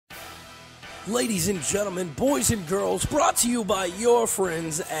Ladies and gentlemen, boys and girls, brought to you by your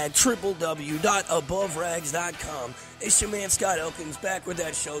friends at www.aboverags.com. It's your man Scott Elkins back with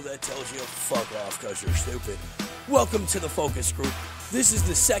that show that tells you fuck off because you're stupid. Welcome to the Focus Group. This is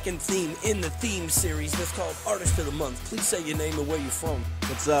the second theme in the theme series that's called Artist of the Month. Please say your name and where you're from.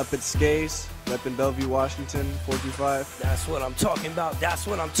 What's up? It's SCACE, up in Bellevue, Washington, 425. That's what I'm talking about. That's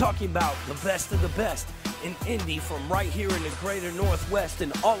what I'm talking about. The best of the best in indie from right here in the greater Northwest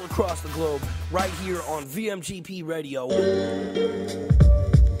and all across the globe, right here on VMGP Radio.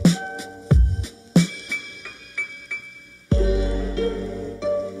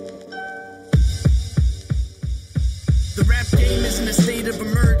 The rap game is in a state of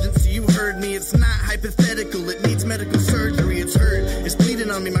emergency. You heard me, it's not hypothetical. It needs medical surgery. It's hurt, it's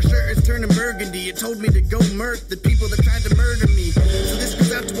bleeding on me. My shirt is turning burgundy. It told me to go murk the people that tried to murder me. So this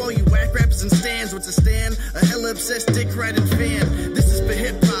goes out to all you whack rappers and stands. What's a stand? A hella obsessed dick riding fan. This is for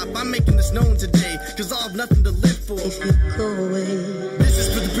hip hop. I'm making this known today, cause I'll have nothing to live for. If you go away. This is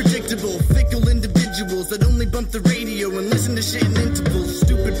for the predictable, fickle individuals that only bump the radio and listen to shit in intervals.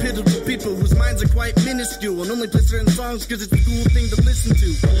 Stupid, pitiful people whose minds are quite minuscule and only play certain songs cause it's a cool thing to listen to.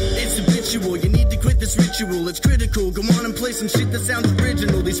 It's habitual, you need to quit this ritual. It's critical, go on and play some shit that sounds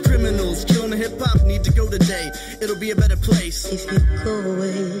original. These criminals killing the hip-hop need to go today. It'll be a better place if you go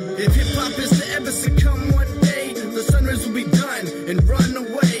away. If hip-hop is to ever succumb one day, the sunrise will be done and run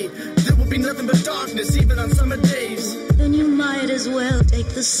away. There will be nothing but darkness even on summer days. Then you might as well take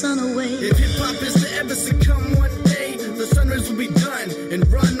the sun away. If hip-hop is to ever succumb one day, the sunrise will be done and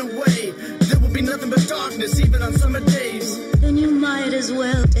run away. There will be nothing but darkness even on summer days. Then you might as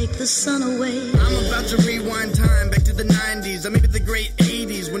well take the sun away. I'm about to rewind time back to the 90s, or maybe the great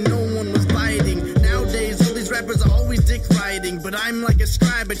 80s when no one was biting. Nowadays all these rappers are always dick riding, but I'm like a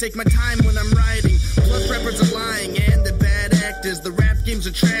scribe, I take my time when I'm writing. Plus rappers are lying and they're bad actors. The rap game's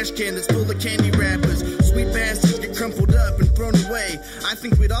a trash can that's full of candy wrappers. Sweet bastards get crumpled up and thrown away. I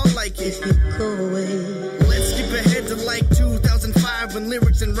think we'd all like it if you go away. Let's skip ahead to like 2005 when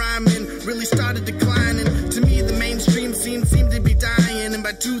lyrics and rhyming really started declining. To me the mainstream scene seemed to be dying, and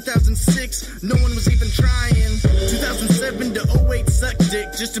by 2006 no one was even trying. 2007 to 08 suck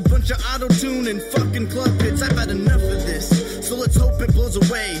dick, just a bunch of auto-tune and fucking club hits. I've had enough of this, so let's hope it blows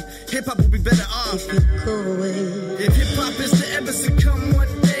away. Hip-hop will be better off if you go away. If hip-hop is to ever succumb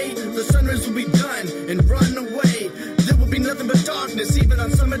one day, the sunrise will be done and run away. There will be nothing but darkness even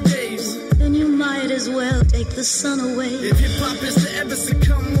on summer days. Then you might as well take the sun away. If hip-hop is to ever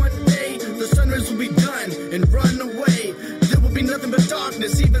succumb one day, the sunrise will be done and run away. There will be nothing but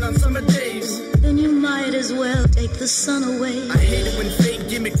darkness even on summer days. Then you might as well take the sun away. I hate it when fake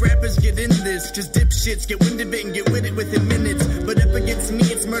gimmick rappers get in this, cause dipshits get wind of it and get with it within minutes. But up against me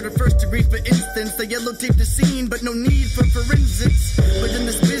it's murder first degree for instance. They yellow tape the scene but no need for forensics. But in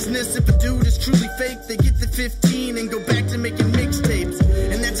this business if a dude is truly fake, they get the 15 and go back to making mixtapes.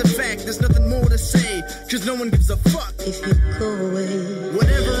 And that's a fact, there's nothing more to say, cause no one gives a fuck if you go away.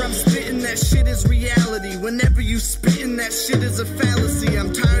 Whatever I'm spitting, that shit is reality. Whenever you spitting, that shit is a fallacy.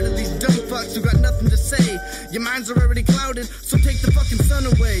 I'm tired of these dumb fucks who got nothing to say. Your minds are already clouded, so take the fucking sun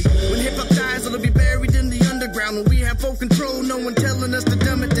away. When hip-hop dies, it'll be buried in the underground. When we have full control, no one telling us to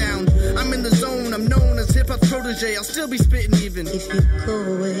dumb it down. I'm in the zone, I'm known as hip-hop's protege. I'll still be spitting even if you go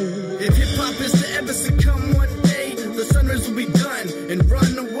away. If hip-hop is to ever succumb one day, the sunrise will be done and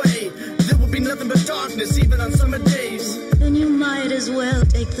run away. There will be nothing but darkness even on summer days. Then you might as well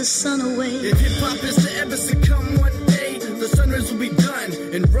take the sun away. If hip-hop is to ever succumb one day, the sunrise will be done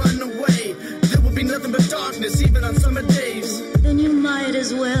and run away. There will be nothing but darkness even on summer days. Then you might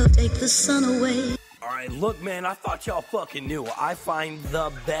as well take the sun away. Alright, look man, I thought y'all fucking knew. I find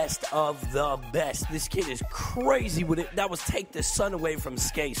the best of the best. This kid is crazy with it. That was Take the Sun Away from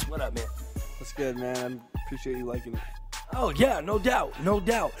SCACE. What up, man? That's good, man. I appreciate you liking it. Oh, yeah, no doubt, no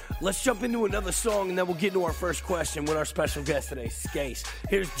doubt. Let's jump into another song, and then we'll get into our first question with our special guest today, SCACE.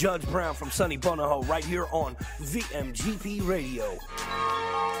 Here's Judge Brown from Sunny Bunaho right here on VMGP Radio.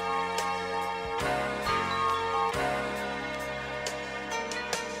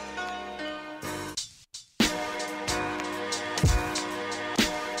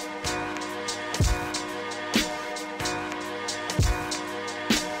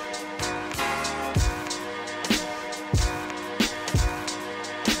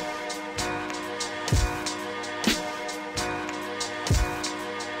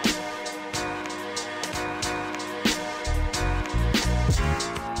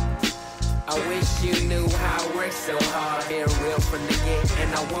 So hard, being real from the get,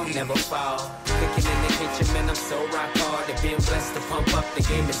 and I won't never fall. Cooking in the kitchen, man, I'm so rock hard. I've been blessed to pump up the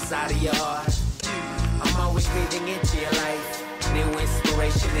game inside of your heart. I'm always breathing into your life. New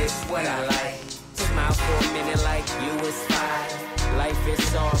inspiration is what I like. out for a minute like you was fine. Life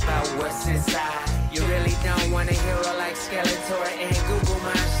is all about what's inside. You really don't want a hero like Skeletor and Google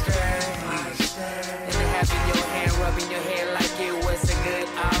Monster. And having your hand rubbing your head like it was a good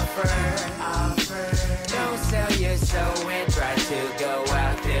offer. Don't sell your soul and try to go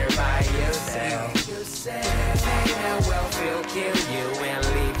out there by yourself. Pain and wealth will kill you and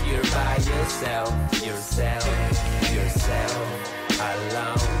leave you by yourself.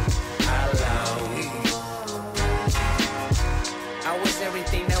 Alone. I was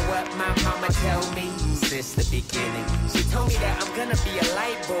everything that what my mama told me since the beginning. She told me that I'm gonna be a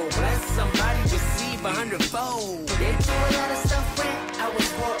light bulb, bless somebody, receive 100-fold. Been through a lot of stuff when I was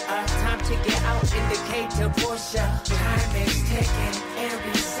poor. Time to get out, indicate to Portia. Time is ticking,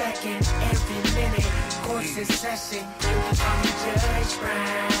 every second, every minute. Course is session, you can call me Judge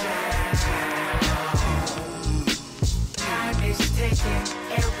Brown. Time is ticking,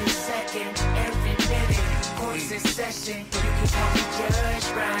 every second, every minute. Course is session, you can call me Judge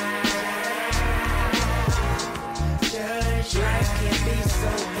Brown. Judge Brown can be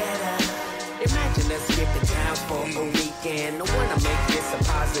so better. Imagine us skipping town for a weekend. I wanna make this a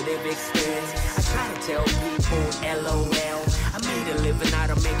positive experience. I try to tell people LOL. I made a living out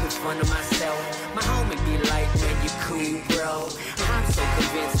of making fun of myself. My homie be like, man, you cool, bro. I'm so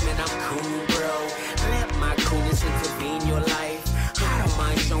convinced, man, I'm cool, bro. Let my coolness intervene your life. I don't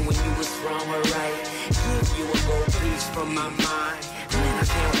mind showing you what's wrong or right. Give you a gold piece from my mind. Man, I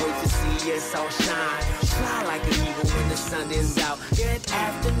can't wait to see us all shine. Fly like an eagle when the sun is out. Good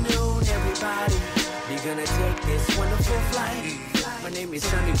afternoon, everybody. You're gonna take this wonderful flight. My name is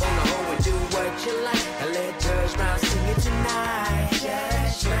Sonny Bonaho and do what you like. And let Judge Brown sing it tonight.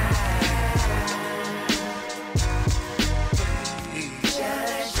 Judge Brown.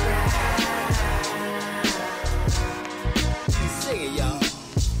 Judge Brown. Sing it, y'all.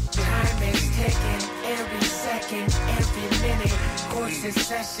 Time is ticking, every second, every minute. Course is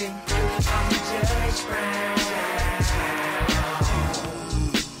session, you can call me Judge Brown.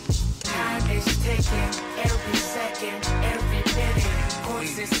 Time is ticking, every second, every minute.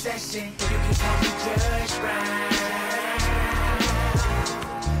 Course is session, you can call me Judge Brown.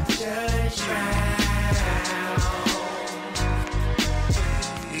 Judge Brown.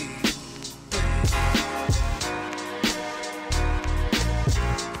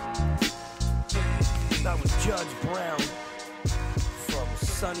 That was Judge Brown from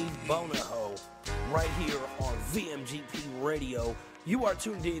Sonny Bonaho right here on VMGP Radio. You are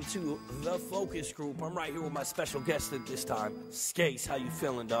tuned in to The Focus Group. I'm right here with my special guest at this time, SCACE. How you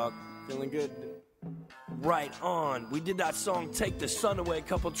feeling, dog? Feeling good. Right on. We did that song, Take the Sun Away, a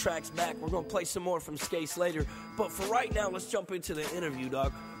couple tracks back. We're going to play some more from SCACE later. But for right now, let's jump into the interview,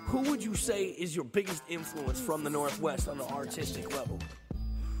 dog. Who would you say is your biggest influence from the Northwest on the artistic level?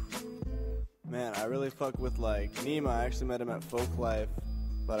 Man, I really fuck with, like, Nima. I actually met him at Folk Life.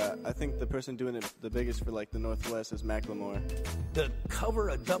 But I think the person doing it the biggest for, like, the Northwest is Macklemore. The cover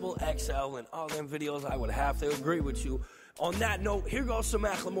of Double XL and all them videos, I would have to agree with you. On that note, here goes some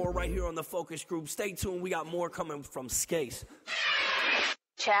Macklemore right here on the Focus Group. Stay tuned. We got more coming from SCACE.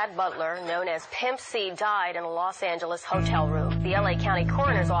 Chad Butler, known as Pimp C, died in a Los Angeles hotel room. The LA County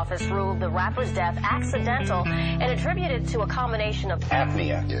Coroner's Office ruled the rapper's death accidental and attributed to a combination of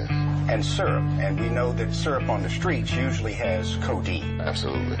apnea and syrup. And we know that syrup on the streets usually has codeine.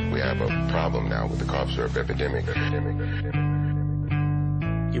 Absolutely. We have a problem now with the cough syrup epidemic.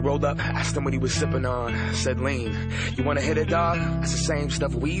 He rolled up, asked him what he was sipping on. Said lean. You wanna hit it, dog? That's the same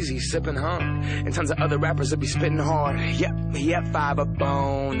stuff Weezy sipping, huh? And tons of other rappers that be spitting hard. Yep, he had 5 up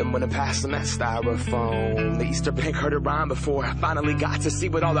on them when I passed him that styrofoam. The Easter Bank heard it rhyme before I finally got to see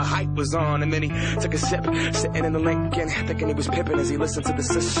what all the hype was on. And then he took a sip, sitting in the Lincoln, thinking he was pippin' as he listened to the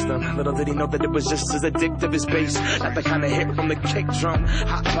system. Little did he know that it was just as addictive as bass. Not the kind of hit from the kick drum.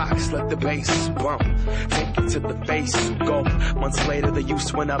 Hot box, let the bass bump. Take it to the face, go. Months later, the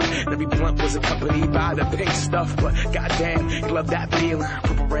use went up, and every blunt was accompanied by the pink stuff. But goddamn, he loved that feeling.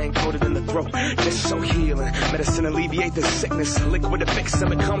 Purple rain coated in the throat, just so healing. Medicine alleviate the sickness, liquid to fix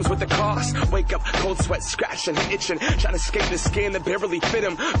them. It comes with the cost. Wake up, cold sweat, scratching, itching, trying to escape the skin that barely fit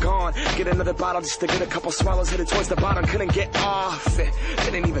him. Gone, get another bottle just to get a couple swallows. Headed towards the bottom, couldn't get off it.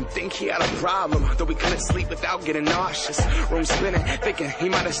 Didn't even think he had a problem, though we couldn't sleep without getting nauseous. Room spinning, thinking he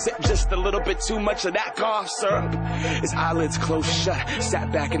might have sipped just a little bit too much of that cough syrup. His eyelids closed shut,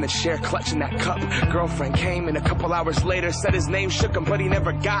 sat back in the chair clutching that cup. Girlfriend came in a couple hours later, said his name shook him, but he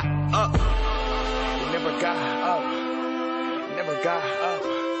never got up. He never got up. He never got up.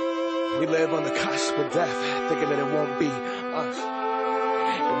 We live on the cusp of death, thinking that it won't be us.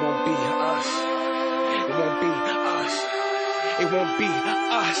 It won't be us. It won't be us. It won't be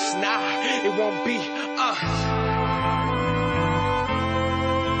us, nah. it won't be.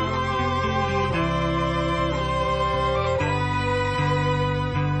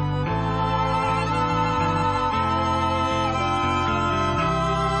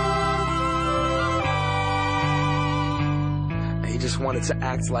 He just wanted to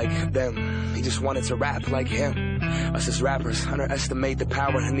act like them. He just wanted to rap like him. Us as rappers underestimate the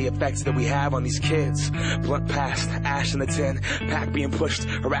power and the effects that we have on these kids. Blunt past, ash in the tin, pack being pushed,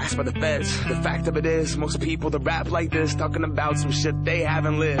 harassed by the feds. The fact of it is, most people that rap like this talking about some shit they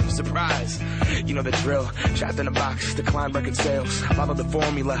haven't lived. Surprise. You know the drill. Trapped in a box, decline record sales. Follow the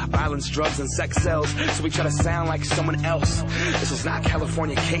formula, violence, drugs, and sex sells. So we try to sound like someone else. This is not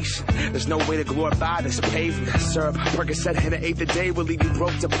Californication. There's no way to glorify this pavement. Syrup, Percocet, hit an eighth a day will leave you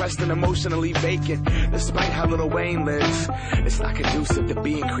broke, depressed, and emotionally vacant. Despite how Lil Wayne lives, it's not conducive to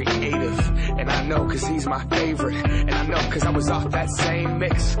being creative. And I know cause he's my favorite. And I know cause I was off that same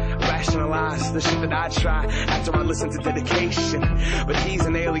mix. Rationalize the shit that I try after I listen to Dedication. But he's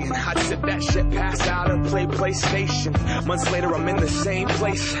an alien, I'd sip that shit, pass out, or play PlayStation. Months later I'm in the same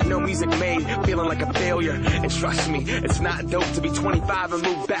place, no music made, feeling like a failure. And trust me, it's not dope to be 25 and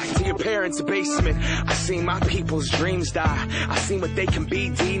move back to your parents' basement. I seen my people's dreams die, I seen what they can be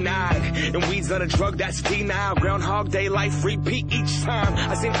denied. And weed's not a drug, that's denial. Groundhog Day life, repeat each time.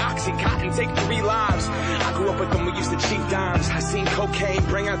 I seen Oxycontin take 3 lives. I grew up with them, we used to cheat dimes. I seen cocaine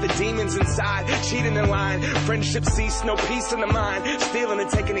bring out the demons inside. Cheating in line, friendship cease, no peace in the mind. Stealing and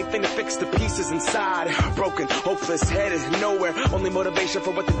take anything to fix the pieces inside. Broken, hopeless, headed nowhere. Only motivation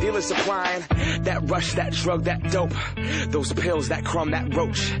for what the dealer's supplying. That rush, that drug, that dope. Those pills, that crumb, that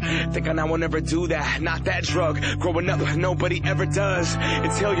roach. Think I now will never do that, not that drug. Growing up, nobody ever does.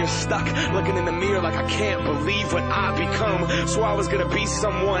 Until you're stuck, looking in the mirror like I can't believe what I've become. So I was gonna be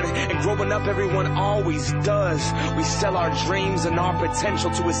someone, and growing up everyone always does. We sell our dreams and our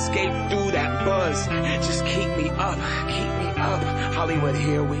potential to escape through that buzz. Just keep me up, Hollywood,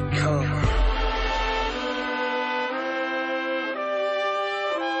 here we come.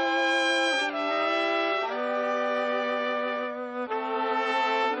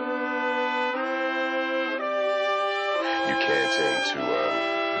 You can tend to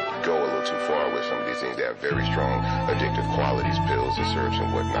go a little too far with some of these things. They have very strong addictive qualities, pills and syrups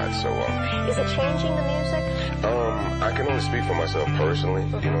and whatnot. So, is it changing the music? I can only speak for myself personally.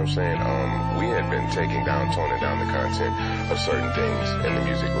 You know what I'm saying? We had been toning down the content of certain things in the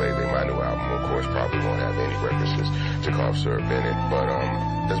music lately. My new album, of course, probably won't have any references to cough syrup in it, but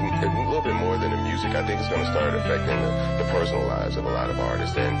there's a little bit more than the music. I think it's going to start affecting the personal lives of a lot of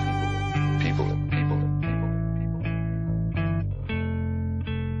artists and people.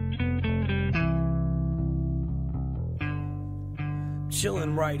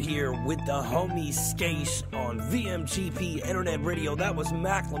 Chilling right here with the homie SCACE on VMGP Internet Radio. That was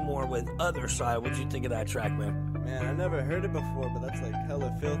Macklemore with Other Side. What'd you think of that track, man? Man, I never heard it before, but that's like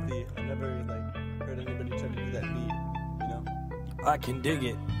hella filthy. I never heard anybody try to do that beat, you know? I can dig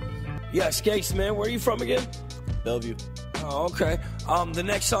it. Yeah, SCACE, man. Where are you from again? Bellevue. Oh, okay. The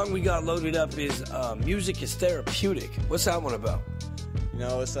next song we got loaded up is Music is Therapeutic. What's that one about? You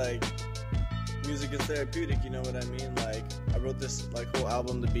know, it's like music is therapeutic, you know what I mean? Like, I wrote this whole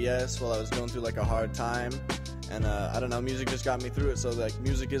album to BS while I was going through a hard time, and I don't know, music just got me through it. So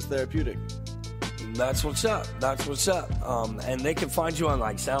music is therapeutic. That's what's up. And they can find you on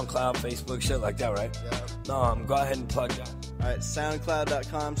SoundCloud, Facebook, shit like that, right? Yeah. Go ahead and plug that. All right,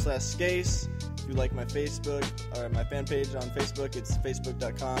 SoundCloud.com/SCACE. If you like my Facebook or my fan page on Facebook, it's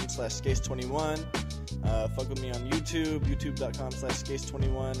Facebook.com/SCACE21. Fuck with me on YouTube,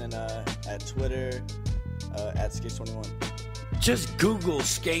 YouTube.com/SCACE21, and at Twitter, at SCACE21. Just Google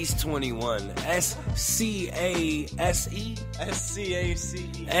SCACE21. SCASE?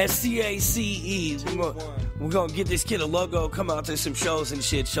 SCACE. We're going to get this kid a logo, come out to some shows and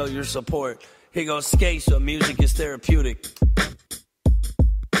shit, show your support. Here goes SCACE, so music is therapeutic.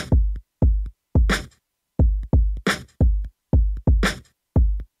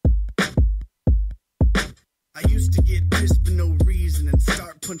 I used to get pissed for no reason and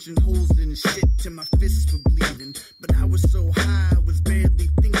start punching holes in shit till my fists were bleeding. But I was so high, I was barely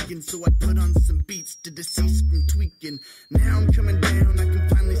thinking, so I put on some beats to decease from tweaking. Now I'm coming down, I can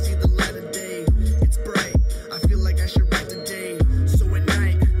finally see the light of day. It's bright, I feel like I should write today. So at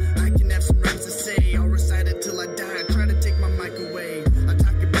night, I can have some rhymes to say. I'll recite it till I die, I try to take my mic away. I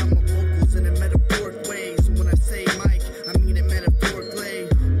talk about my vocals in a metaphoric way. So when I say mic, I mean it metaphorically.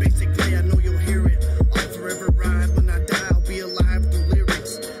 Basically, I know you'll hear it. I'll forever ride. When I die, I'll be alive through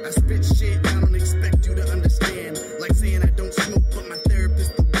lyrics. I spit shit I don't expect you to understand. Like saying I don't smoke, but my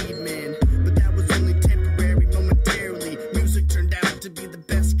therapist the weed man. But that was only temporary, momentarily. Music turned out to be the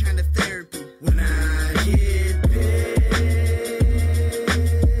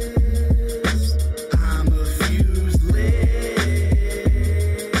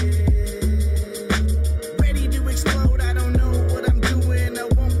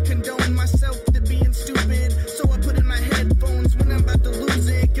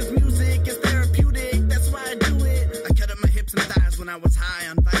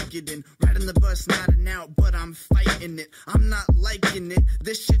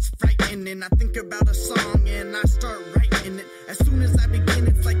this shit's frightening. I think about a song and I start writing it. As soon as I begin,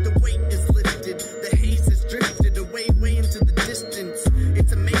 it's like the weight is lifted. The haze is drifted away, way into the distance.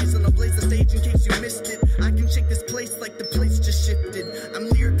 It's amazing, I'll blaze the stage in case you missed it. I can shake this place like the place just shifted. I'm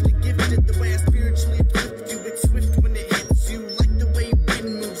lyrically gifted, the way I spiritually uplift you. It's swift when it hits you, like the way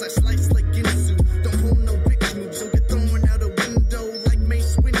wind moves. I slice like Ginsu, don't pull no bitch moves. You'll get thrown out a window like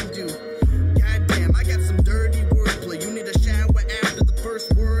Mace Windu. Goddamn, I got some dirty wordplay. You need a shower after the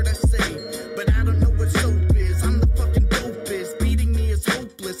first word I say. But I don't know what soap is, I'm the fucking dopest. Beating me is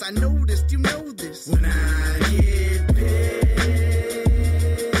hopeless, I noticed, you know this. When I get pissed,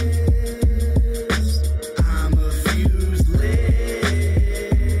 I'm a fused lit.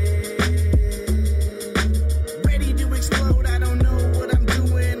 Ready to explode, I don't know what I'm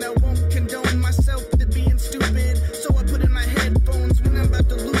doing. I won't condone myself to being stupid. So I put in my headphones when I'm about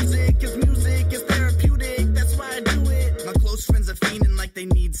to lose it. Cause music is therapeutic, that's why I do it. My close friends are fiending like they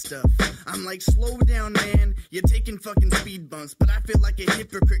need stuff. I'm like, slow down, man. You're taking fucking speed bumps. But I feel like a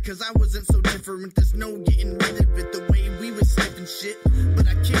hypocrite, cause I wasn't so different. There's no getting rid of it the way we was sniffing shit. But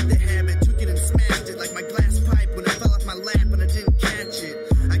I kicked the habit, took it and smashed it like my glass pipe when it fell off my lap and I didn't catch it.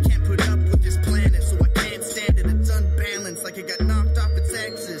 I can't put up with this planet, so I can't stand it. It's unbalanced, like it got knocked off its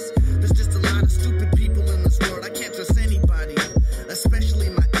axis. There's just a lot of stupid people in this world. I can't trust anybody, especially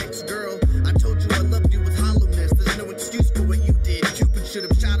my ex-girl. I told you I loved you with hollowness. There's no excuse for what you did. Cupid should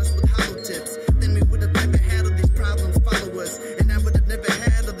have shot us with hollow tips. Then we would have never had all these problems follow us. And I would have never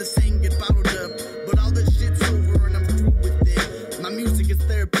had all the saying get bottled up. But all this shit's over and I'm through with it. My music is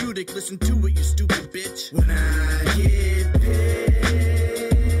therapeutic, listen to it, you stupid bitch. When I get pissed,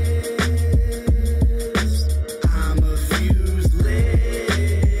 I'm a fused lit.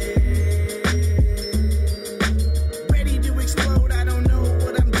 Ready to explode, I don't know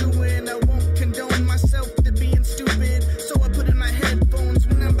what I'm doing. I won't condone myself to being stupid. So I put in my headphones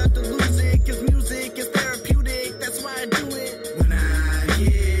when I'm about to lose it. Cause music is therapeutic, that's why I do it. When I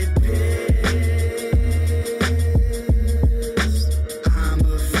get pissed, I'm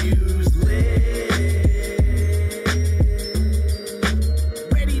a fused lit.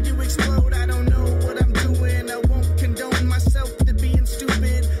 Ready to explode, I don't know what I'm doing. I won't condone myself to being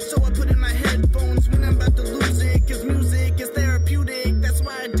stupid. So I put in my headphones when I'm about to lose it. Cause music is therapeutic, that's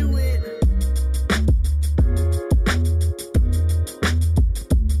why I do it.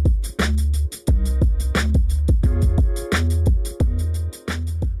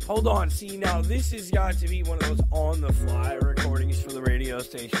 Hold on, see, now this has got to be one of those on-the-fly recordings for the radio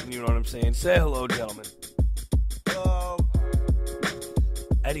station, you know what I'm saying? Say hello, gentlemen. Hello.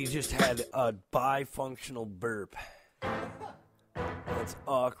 Eddie just had a bifunctional burp. That's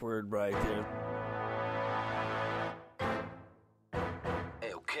awkward right there.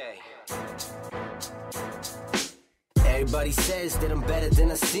 Okay. Everybody says that I'm better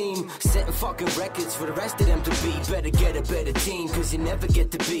than I seem. Setting fucking records for the rest of them to be. Better get a better team, cause you never get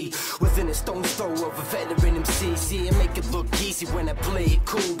to be within a stone's throw of a veteran MC. See, I make it look easy when I play it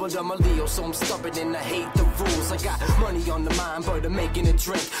cool. But I'm a Leo, so I'm stubborn and I hate the rules. I got money on the mind, but I'm making a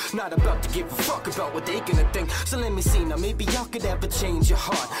drink. Not about to give a fuck about what they gonna think. So let me see, now maybe y'all could ever change your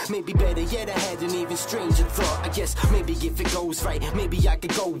heart. Maybe better yet, I had an even stranger thought. I guess maybe if it goes right, maybe I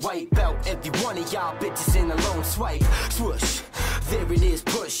could go wipe out every one of y'all bitches in a lone swipe. Swoosh, there it is,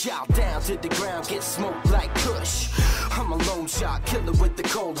 push out down to the ground, get smoked like Kush. I'm a lone shot killer with the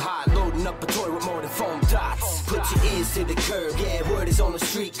cold hot, loading up a toy with more than foam dots. Put your ears to the curb, yeah, word is on the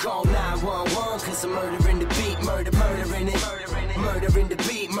street, call 911, cause I'm murdering the beat, murdering it. Murdering the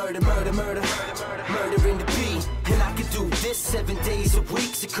beat, murdering the beat. And I could do this 7 days a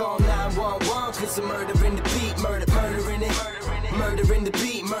week, so call 911, cause I'm murdering the beat, murdering it. Murdering the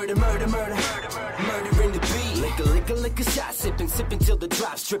beat, murdering the beat. Liquor shot, sipping till the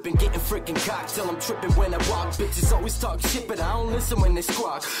drop's tripping, getting freaking cocked till I'm tripping when I walk. Bitches always talk shit, but I don't listen when they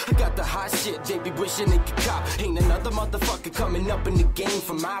squawk. I got the hot shit, they be wishing they could cop. Ain't another motherfucker coming up in the game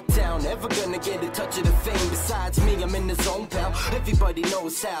from my town ever gonna get a touch of the fame. Besides me, I'm in the zone, pal. Everybody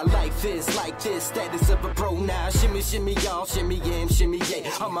knows how life is like this. Status of a pro now. Shimmy, shimmy, y'all, shimmy, yeah, shimmy, yeah.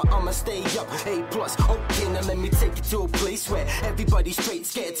 I'ma stay up, A+. Okay, now let me take you to a place where everybody's straight,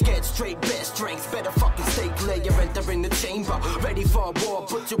 scared, straight, best strength. Better fucking stay clear, you're entering the chamber. Ready for a war,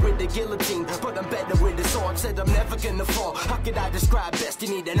 put you with the guillotine. But I'm better with the sword, said I'm never gonna fall. How could I describe best? You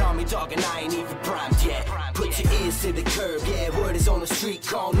need an army dog and I ain't even primed yet. Put your ears to the curb, yeah, word is on the street,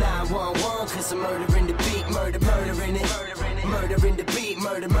 call 911, cause I'm murdering the beat, murdering it. Murdering the beat,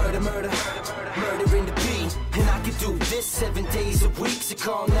 murdering the beat. And I could do this 7 days a week, so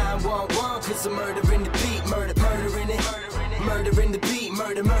call 911, cause I'm murdering the beat, murdering it. Murdering the beat,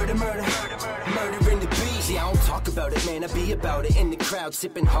 murdering the beat. See, I don't talk about it, man, I be about it. In the crowd,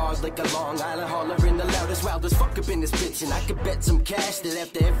 sipping hard like a Long Island hauler in the loudest, wildest fuck up in this bitch. And I could bet some cash that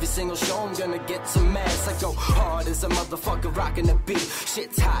after every single show I'm gonna get some ass. I go hard as a motherfucker rocking the beat.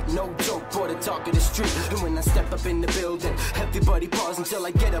 Shit's hot, no joke, boy, the talk of the street. And when I step up in the building, everybody pause until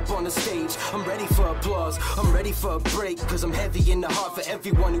I get up on the stage. I'm ready for applause, I'm ready for a break, cause I'm heavy in the heart for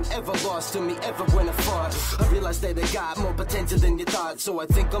everyone who ever lost to me, ever went afar. I realize that I got more potential than you thought, so I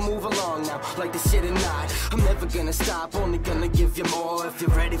think I'll move along now, like the shit or not. I'm never gonna stop, only gonna give you more. If you're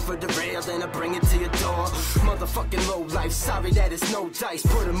ready for the rail, then I bring it to your door. Motherfucking low life, sorry that it's no dice.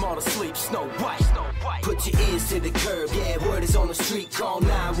 Put them all to sleep, Snow White. Put your ears to the curb, yeah, word is on the street. Call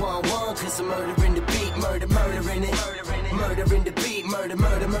 911, cause I'm murdering the beat. Murder, murdering it. Murdering the beat, murder,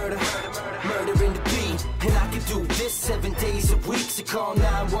 murder, murder. Murdering the beat. And I can do this 7 days a week, so call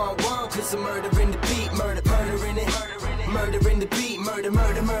 911, cause I'm murdering the beat. Murder, murdering it. Murdering the beat, murder,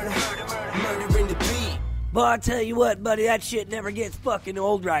 murder, murder. Murdering the beat. Well, I tell you what, buddy, that shit never gets fucking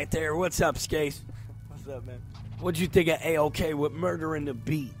old right there. What's up, SCACE? What's up, man? What'd you think of A-OK with Murdering the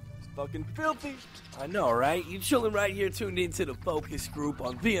Beat? It's fucking filthy. I know, right? You chilling right here, tuned into the Focus Group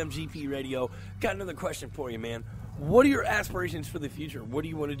on VMGP Radio. Got another question for you, man. What are your aspirations for the future? What do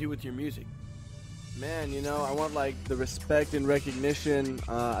you want to do with your music? Man, you know, I want, like, the respect and recognition.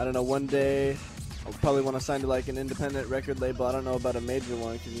 I don't know, one day I'll probably want to sign to, like, an independent record label. I don't know about a major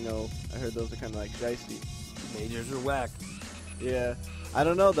one because, you know, I heard those are kind of, like, shiesty. Majors are whack. Yeah. I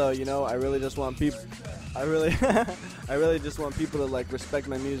don't know, though, you know, I really just want people... I really just want people to, like, respect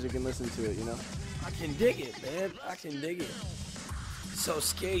my music and listen to it, you know? I can dig it, man. I can dig it. So,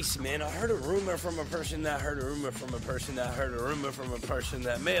 SCACE, man, I heard a rumor from a person that heard a rumor from a person that heard a rumor from a person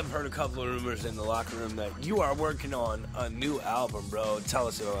that may have heard a couple of rumors in the locker room that you are working on a new album, bro. Tell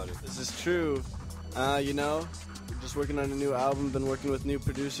us about it. This is true. You know, just working on a new album, been working with new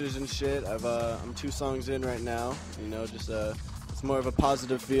producers and shit. I'm 2 songs in right now, you know, just, it's more of a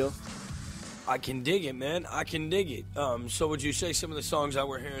positive feel. I can dig it, man. I can dig it. So would you say some of the songs that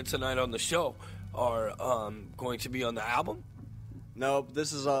we're hearing tonight on the show are going to be on the album? No,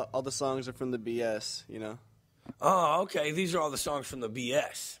 this is all the songs are from the BS, you know. Oh, okay. These are all the songs from the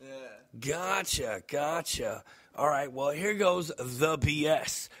BS. Yeah. Gotcha. All right, well, here goes the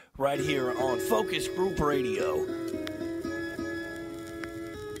BS right here on Focus Group Radio.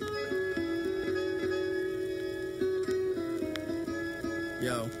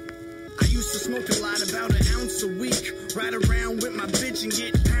 Yo. I used to smoke a lot, about an ounce a week. Ride around with my bitch and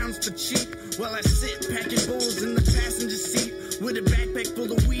get pounds for cheap. While I sit packing bowls in the passenger seat with a backpack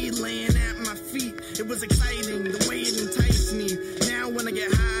full of weed laying at my feet. It was exciting, the way it enticed me. Now when I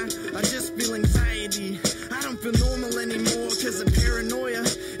get high, I just feel anxiety. I don't feel normal anymore cause of paranoia.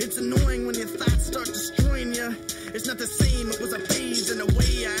 It's annoying when your thoughts start destroying you. It's not the same, it was a phase and a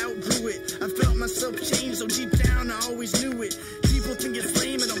way I outgrew it. I felt myself change, so deep down I always knew it. People think it's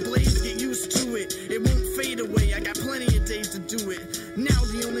lame and a blaze, get used to it. It won't fade away, I got plenty of days to do it. Now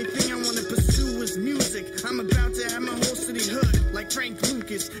the only thing I want to pursue is music. I'm about to have my whole city hood like Frank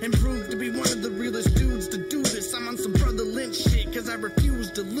Lucas and prove to be one of the realest dudes to do this. I'm on some Brother Lynch shit cause I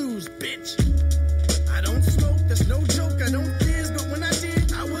refuse to lose, bitch. I don't smoke, that's no joke, I don't fizz, but when I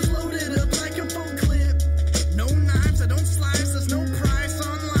did, I was loaded up like a full clip. No knives, I don't slice, there's no price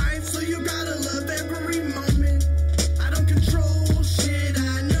on life, so you gotta love every moment. I don't control shit,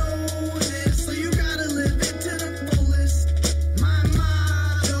 I know this, so you gotta live it to the fullest. My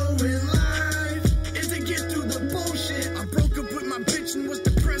motto in life is to get through the bullshit. I broke up with my bitch and was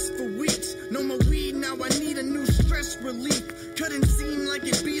depressed for weeks. No more weed, now I need a new stress relief. Couldn't seem like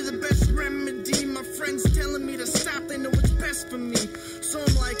it'd be the best remedy. My friends telling me to stop, they know what's best for me. So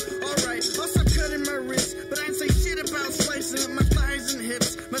I'm like, alright, I'll stop cutting my wrist, but I ain't say shit about slicing up my thighs and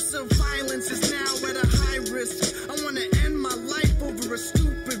hips. My self-violence is now at a high risk. I wanna end my life over a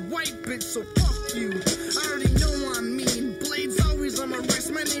stupid white bitch, so fuck you. I already know I'm mean, blades always on my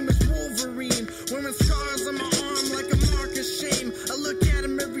wrist, my name is Wolverine. Wearing scars on my arm like a mark of shame. I look at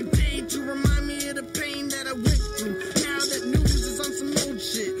them every day to remind me of the pain that I went through. Now that news is on some old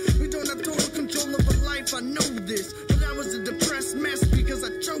shit. We don't have total control over life, I know this. But I was a depressed mess because I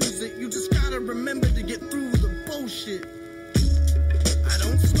chose it. You just gotta remember to get through the bullshit. I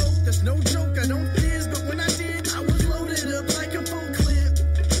don't smoke, that's no joke, I don't fizz, but when I did, I was loaded up like a full clip.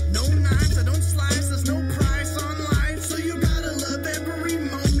 No knives, I don't slice, there's no price on life, so you gotta love every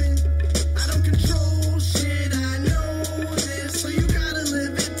moment. I don't control shit, I know this, so you gotta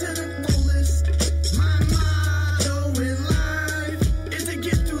live it to the fullest. My motto in life is to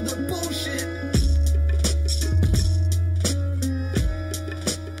get through the bullshit.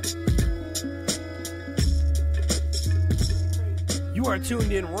 You are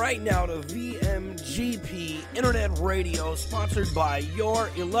tuned in right now to VMGP VMGP Internet Radio, sponsored by your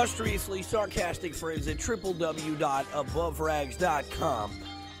illustriously sarcastic friends at www.aboverags.com.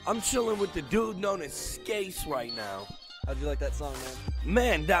 I'm chilling with the dude known as SCACE right now. How'd you like that song, man?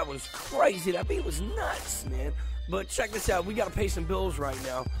 Man, that was crazy. That beat was nuts, man. But check this out. We got to pay some bills right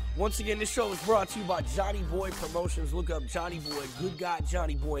now. Once again, this show is brought to you by Johnny Boy Promotions. Look up Johnny Boy, Good Guy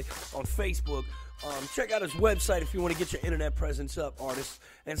Johnny Boy on Facebook. Check out his website if you want to get your internet presence up, artists.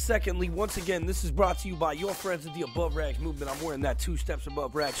 And secondly, once again, this is brought to you by your friends at the Above Rags movement. I'm wearing that 2 Steps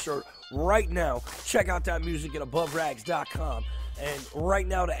Above Rags shirt right now. Check out that music at aboverags.com. And right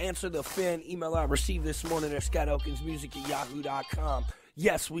now, to answer the fan email I received this morning at scattelkinsmusic@yahoo.com.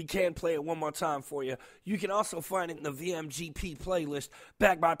 Yes, we can play it one more time for you. You can also find it in the VMGP playlist.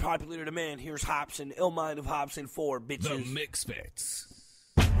 Backed by popular demand, here's Hobson, Ill Mind of Hobson 4, bitches. The Mix Fix.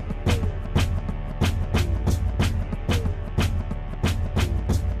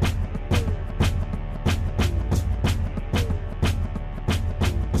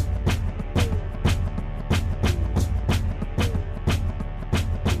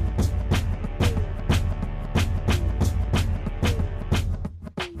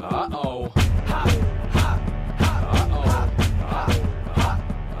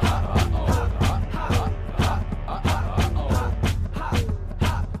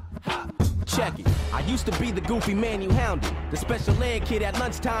 Used to be the goofy man you hounded, the special ed kid at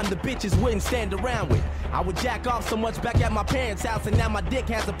lunchtime the bitches wouldn't stand around with. I would jack off so much back at my parents' house, and now my dick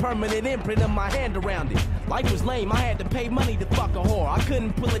has a permanent imprint of my hand around it. Life was lame, I had to pay money to fuck a whore. I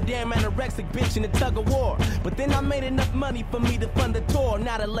couldn't pull a damn anorexic bitch in a tug of war. But then I made enough money for me to fund a tour.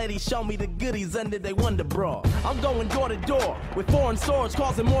 Now the ladies show me the goodies under their wonder bra. I'm going door to door with foreign swords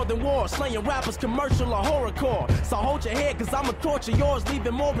causing more than war, slaying rappers, commercial or horrorcore. So hold your head, cause I'ma torture yours,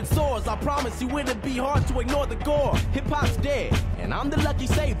 leaving morbid sores. I promise you it'll be hard to ignore the gore. Hip-hop's dead, and I'm the lucky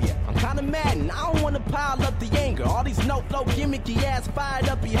savior. I'm kinda mad and I don't wanna pile up the anger. All these no-flow gimmicky ass fired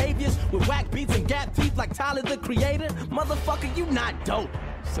up behaviors with whack beats and gap teeth like Tyler the Creator. Motherfucker, you not dope.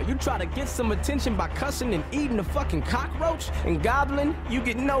 So you try to get some attention by cussing and eating a fucking cockroach? And gobbling, you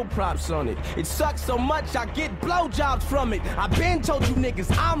get no props on it. It sucks so much I get blowjobs from it. I been told you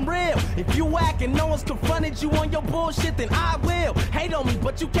niggas I'm real. If you whack and no one's confronted you on your bullshit, then I will. Hate on me,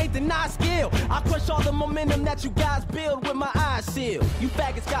 but you can't deny skill. I crush all the momentum that you guys build with my eyes sealed. You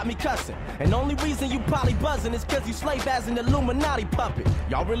faggots got me cussing, and the only reason you probably buzzing is cause you slave as an Illuminati puppet.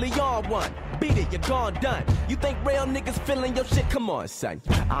 Y'all really on one. Beat it, you're gone done. You think real niggas feeling your shit? Come on, son.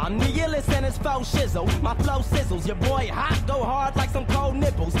 I'm the illest and it's F.O.C.U.S. My flow sizzles. Your boy hot, go hard like some cold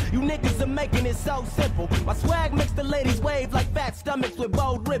nipples. You niggas are making it so simple. My swag makes the ladies wave like fat stomachs with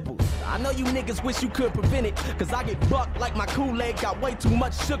bold ripples. I know you niggas wish you could prevent it, cause I get bucked like my Kool-Aid got way too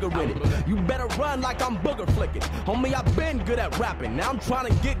much sugar in it. You better run like I'm booger flicking. Homie, I've been good at rapping, now I'm trying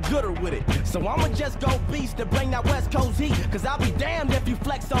to get gooder with it. So I'ma just go beast to bring that West Coast heat, cause I'll be damned if you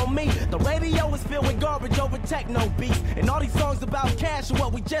flex on me. The radio is filled with garbage over techno beats, and all these songs about cash are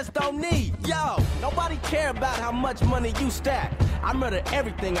what we just don't need. Yo, nobody care about how much money you stack. I murder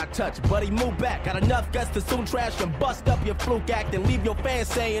everything I touch, buddy, move back. Got enough guts to soon trash and bust up your fluke act and leave your fans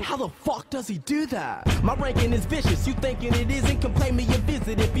saying, how the fuck does he do that? My ranking is vicious, you thinking it isn't? Come pay me a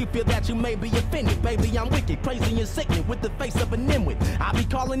visit if you feel that you may be offended. Baby, I'm wicked, crazy and sickening with the face of a nimwit. I be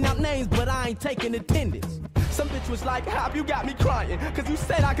calling out names, but I ain't taking attendance. Some bitch was like, how you got me crying? Cause you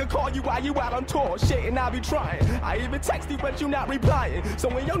said I could call you while you out on tour. Shit, and I be trying. I even text you, but you not replying. So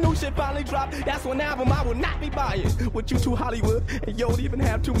when your new shit finally drop, that's one album I will not be buying. With you to Hollywood, and you don't even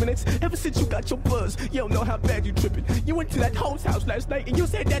have 2 minutes. Ever since you got your buzz, you don't know how bad you tripping. You went to that hoe's house last night, and you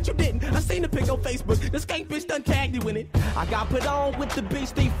said that you didn't. I seen the pic on Facebook, the skank bitch done tagged you in it. I got put on with the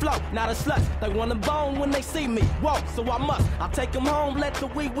beastie flow, not a slut. They wanna bone when they see me. Whoa, so I must. I'll take them home, let the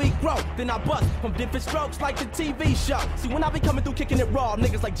wee grow. Then I bust from different strokes like the TV show. See, when I be coming through kicking it raw,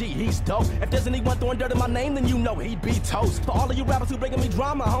 niggas like, gee, he's dope. If there's anyone throwing dirt in my name, then you know he'd be toast. For all of you rappers who bringing me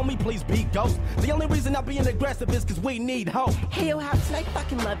drama, homie, please be ghost. The only reason I'm being aggressive is cause we need hope. Hey, yo, Hobson, I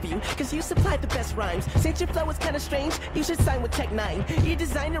fucking love you, cause you supplied the best rhymes. Since your flow is kinda strange, you should sign with Tech 9. You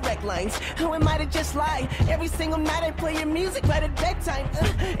design the rec lines. Who am I to just lie? Every single night I play your music right at bedtime.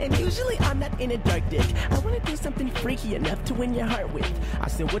 And usually I'm not in a dark dick. I wanna do something freaky enough to win your heart with. I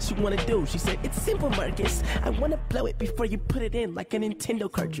said, what you wanna do? She said, it's simple, Marcus. I wanna blow it before you put it in like a Nintendo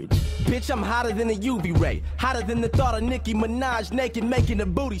cartridge. Bitch, I'm hotter than a UV ray. Hotter than the thought of Nicki Minaj naked making a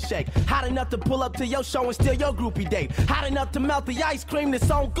booty shake. Hot enough to pull up to your show and steal your groupie date. Hot enough to melt the ice cream that's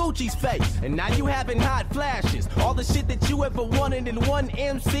on Gucci's face. And now you having hot flashes. All the shit that you ever wanted in one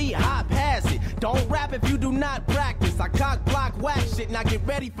MC, hot pass it. Don't rap if you do not practice. I cock block whack shit, now get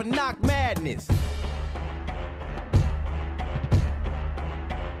ready for knock madness.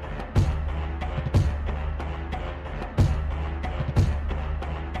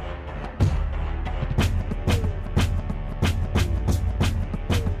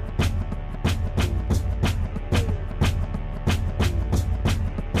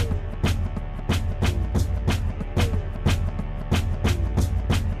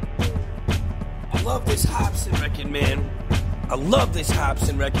 love this Hobson record, man. I love this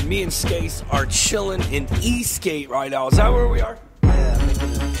Hobson record. Me and SCACE are chilling in Eastgate right now. Is that where we are?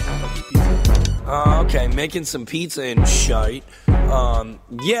 Okay, making some pizza and shite.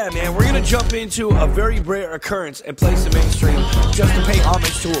 Yeah, man, we're gonna jump into a very rare occurrence and play some mainstream just to pay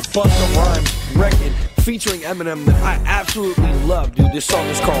homage to a Busta Rhymes record featuring Eminem that I absolutely love, dude. This song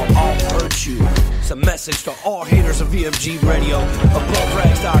is called I'll Hurt You. It's a message to all haters of VFG Radio,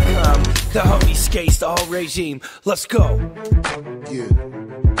 AboveRags.com, the homie SCACE, the whole regime. Let's go. Yeah.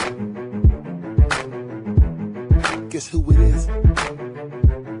 Guess who it is?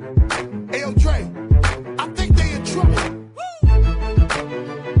 Ayo, Dre, I think they in trouble.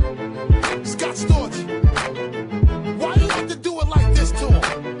 Scott Storch, why you have to do it like this to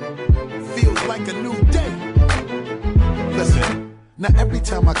him? Feels like a new day. Listen, now every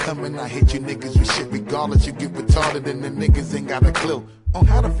time I come and I hit you niggas with shit, regardless, you get retarded and the niggas ain't got a clue on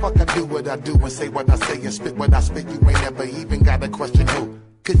how the fuck I do what I do and say what I say and spit what I spit. You ain't never even got a question who.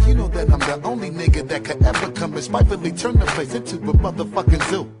 Cause you know that I'm the only nigga that could ever come and spitefully turn the place into a motherfucking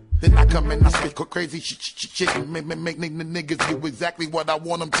zoo. Then I come and I spit crazy shit and make niggas do exactly what I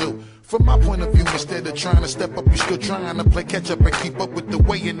want them to. From my point of view, instead of trying to step up, you still trying to play catch up and keep up with the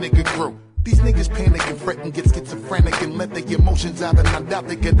way a nigga grew. These niggas panic and fret and get schizophrenic and let their emotions out, and I doubt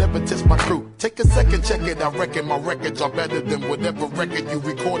they could ever test my crew. Take a second, check it, I reckon my records are better than whatever record you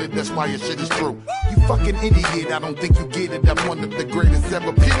recorded, that's why your shit is true. You fucking idiot, I don't think you get it, I'm one of the greatest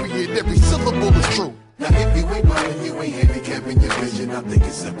ever, period, every syllable is true. Now if you ain't blind, you ain't handicapping your vision, I think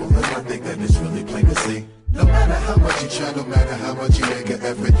it's simple and I think that it's really plain to see. No matter how much you try, no matter how much you make an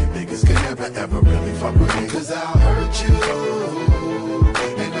effort, you niggas can never ever really fuck with me. Cause I'll hurt you,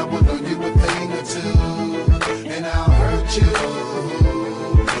 and I will learn you a thing or two, and I'll hurt you,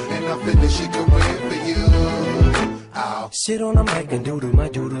 and I'll finish your career for you. I'll sit on a mic and doodle my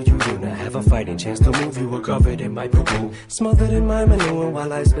doodle you do not have a fighting chance to move. You were covered in my poo-poo, smothered in my manure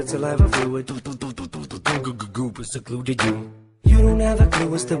while I spit saliva fluid. Goop is secluded you. You don't have a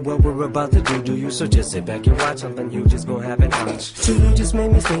clue as to what we're about to do you? So just sit back and watch, something huge is gonna happen. You just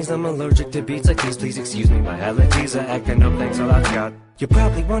made me sneeze, I'm allergic to beats like these. Please excuse me, my allergies are acting up, thanks all I've got. You're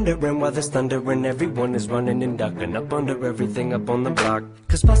probably wondering why there's thunder and everyone is running and ducking up under everything up on the block.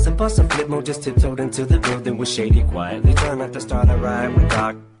 Cause bust and flip mode just tiptoed into the building with Shady quietly trying not to start a riot with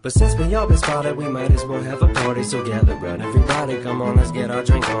Doc. But since we all been spotted, we might as well have a party. So gather round, everybody, come on, let's get our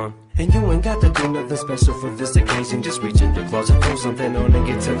drink on. And you ain't got to do nothing special for this occasion. Just reach in your closet, throw something on and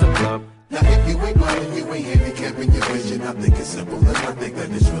get to the club. Now if you ain't blind and you ain't handicapping your vision, I think it's simple and I think that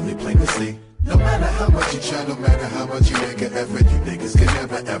it's really plain to see. No matter how much you try, no matter how much you make an effort, you niggas can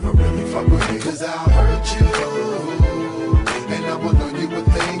never ever really fuck with me. Cause I'll hurt you, and I will learn you a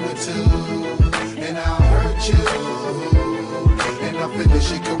thing or two, and I'll hurt you, and I'll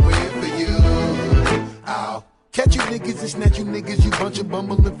finish your career for you. I'll catch you niggas and snatch you niggas, you bunch of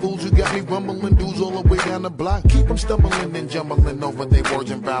bumbling fools. You got me rumbling dudes all the way down the block. Keep them stumbling and jumbling over their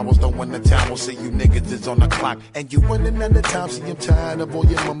words and vowels. Don't win the time, we'll see you niggas is on the clock. And you running out of time, see I'm tired of all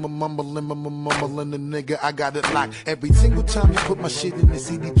your mumbling the nigga, I got it locked. Every single time you put my shit in the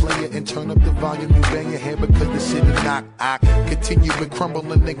CD player and turn up the volume, you bang your head because the shit is knocked. I continue with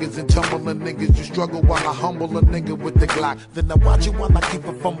crumbling niggas and tumbling niggas. You struggle while I humble a nigga with the Glock. Then I watch you while I keep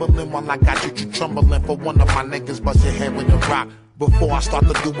it fumbling, while I got you trembling for one of my niggas. Bust your head with a rock before I start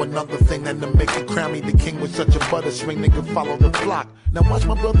to do another thing and to make you crown me the king with such a butter swing, nigga, follow the flock. Now watch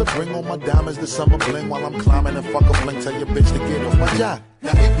my brother bring all my diamonds to summer bling while I'm climbing and fuck a bling. Tell your bitch to get off my job.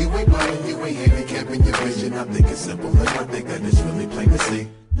 Now if you ain't blind and you ain't handicapping your vision, I think it's simple and I think that it's really plain to see.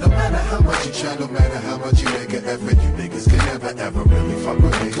 No matter how much you try, no matter how much you make an effort, you niggas can never ever really fuck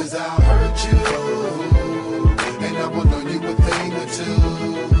with me. Cause I'll hurt you, and I will learn you a thing or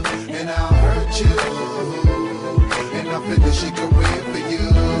two, and I'll hurt you, and I'll finish your career for you.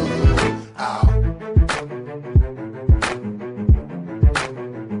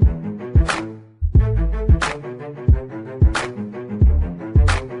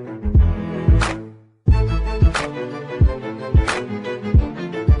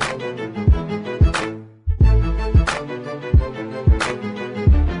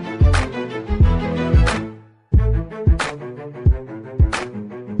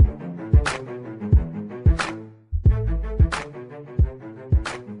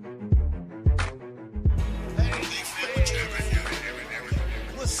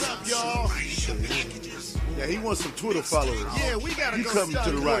 Some Twitter followers. Yeah, we gotta you go coming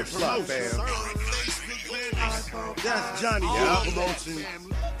to the right spot, fam. That's Johnny Promotion.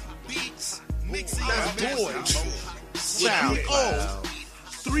 That's Boy. SoundCloud.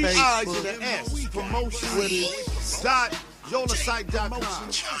 3 I's and an S. Promotion. Twitter. YolaSite.com.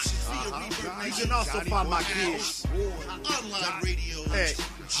 You can also find my kids at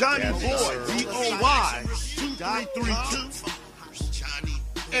Johnny Boy, DOY 2332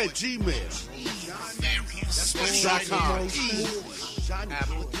 at gmail.com.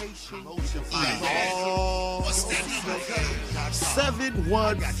 Application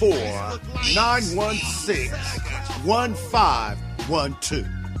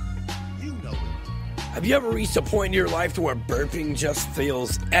 714-916-1512. Have you ever reached a point in your life to where burping just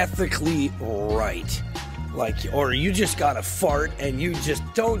feels ethically right? Or you just got to fart and you just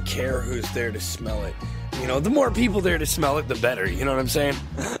don't care who's there to smell it. You know, the more people there to smell it, the better. You know what I'm saying?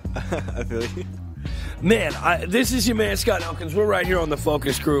 I feel you. Man, this is your man, Scott Elkins. We're right here on the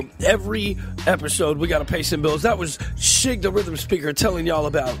Focus Group. Every episode, we got to pay some bills. That was Shig the Rhythm Speaker telling y'all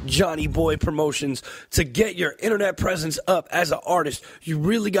about Johnny Boy Promotions. To get your internet presence up as an artist, you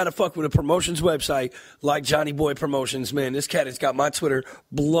really got to fuck with a promotions website like Johnny Boy Promotions. Man, this cat has got my Twitter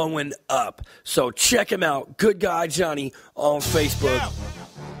blowing up. So check him out. Good guy Johnny on Facebook. Yeah.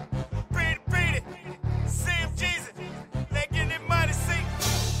 Beat it. Sim Jesus. They getting their money, see?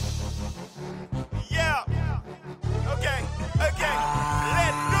 Yeah. Okay. Let's do it.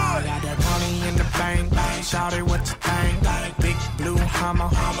 Got that money in the bank. Shawty, what you think? Big blue Hummer.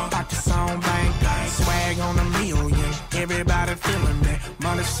 Pockets on bank. Swag on $1 million. Everybody feeling it.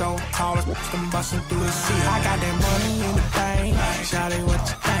 Money so tall, I'm busting through the ceiling. I got that money in the bank. Shawty, what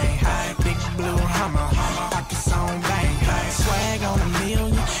you think? Big blue Hummer. Pockets on bank. Swag on $1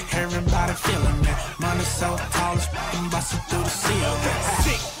 million. Everybody feeling it. Money so tall, I'm busting through the ceiling.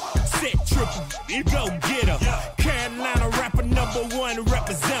 Sick, triple, you go get her. Carolina rapper #1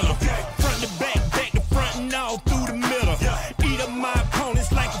 representer. Front to back to front and all through the middle. Eat up my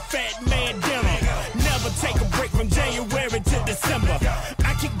opponents like a fat man dinner. Never take a break from January to December.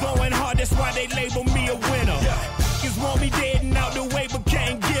 I keep going hard, that's why they label me a winner. Niggas want me dead and out the way, but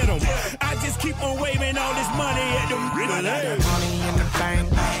can't get them. I just keep on waving all this money at them. Money in the bank,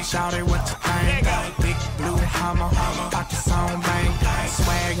 shawty, what you think? Big blue Hummer, pockets on bank.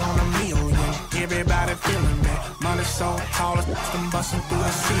 Swag on $1 million, everybody feeling it. Money so tall, I'm busting through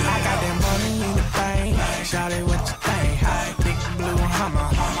the ceiling. I got that money in the bank, shawty, what you think? Big blue Hummer,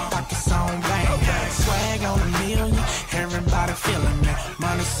 pockets on bank. Swag on $1 million, everybody feeling it.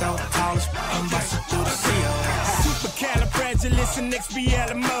 Money so tall, I'm busting through the ceiling.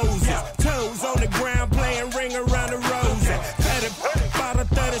 Supercalifragilisticexpialidocious. Toes on the ground, playing ring around the rosy. Bottle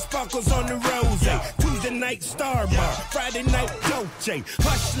 30 sparkles on the rosy. Tuesday night Starbar, Friday night Dolce.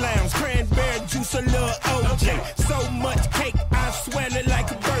 Hush Lounge, cranberry juice, a little OJ. So much cake, I swell it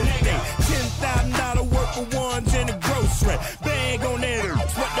like a birthday. $10,000 worth of ones in the grocery. Bag on that,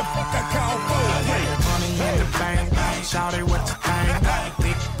 what the fuck I call foreplay. Money in the bank, shawty, what you think?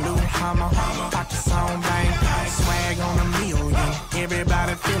 Big blue Hummer, pockets on bank. Swag on $1 million,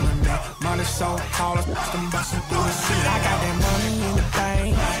 everybody feeling it. Money so tall, I'm busting through the ceiling. I got that money in the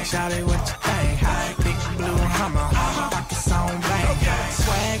bank, shawty, what you think? Big blue Hummer, pockets on bank.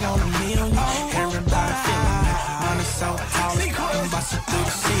 Swag on $1 million, everybody feeling it. Money so tall, I'm busting through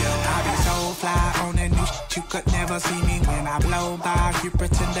the ceiling. I be so fly on that new shit, you could never see me when I blow by. You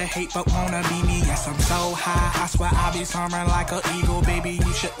pretend to hate but wanna be me. Yes, I'm so high, I swear I be soaring like an eagle. Baby,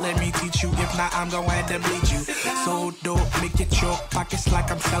 you should let me teach you. If not, I'm going to bleed you. So dope, make it choke. Pockets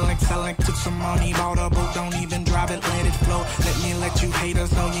like I'm selling. Took some money, bought a boat, don't even drive it, let it flow. Let me let you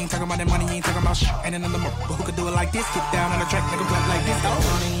haters know you ain't talking about that money, you ain't talking about shit. Ain't another more, but who could do it like this? Get down on the track, nigga, clap like this.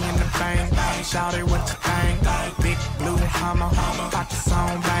 Money in the bank, shawty, what you think? Big blue Hummer, pockets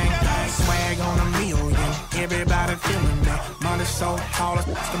on bank. Swag on $1 million, everybody feeling it. Money so tall,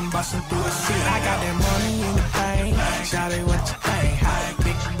 I'm busting through the ceiling. I got that money in the bank, shawty, what you think?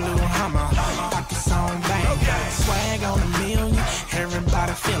 Big blue Hummer, pockets on bank. Swag on $1 million,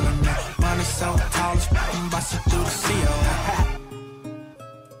 everybody feeling it. Money so tall, I'm busting through the ceiling.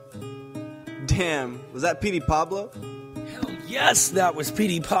 Damn, was that P.D. Pablo? Hell yes, that was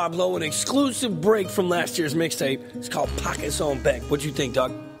P.D. Pablo, an exclusive break from last year's mixtape. It's called Pockets on Bank. What'd you think,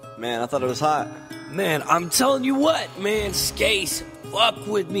 Doug? Man, I thought it was hot. Man, I'm telling you what, man, SCACE, fuck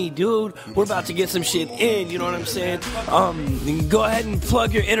with me, dude. We're about to get some shit in, you know what I'm saying? Go ahead and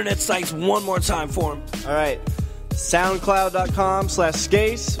plug your internet sites one more time for them. All right.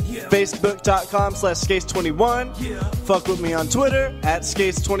 SoundCloud.com/SCACE, Facebook.com/SCACE21, fuck with me on Twitter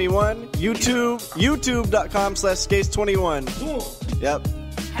 @SCACE21, YouTube.com/SCACE21. Yep.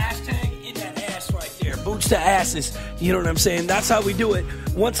 Hashtag in that ass right there. Boots to asses. You know what I'm saying? That's how we do it.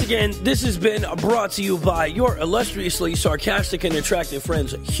 Once again, this has been brought to you by your illustriously sarcastic and attractive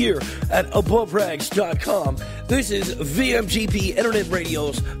friends here at AboveRags.com. This is VMGP Internet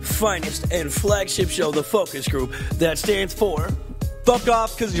Radio's finest and flagship show, The Focus Group, that stands for... Fuck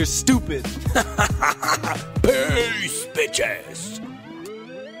off, cause you're stupid. Peace, bitches.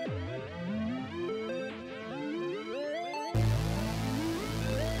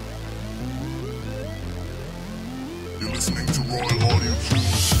 You're listening to Royal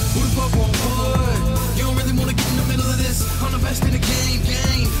Audio.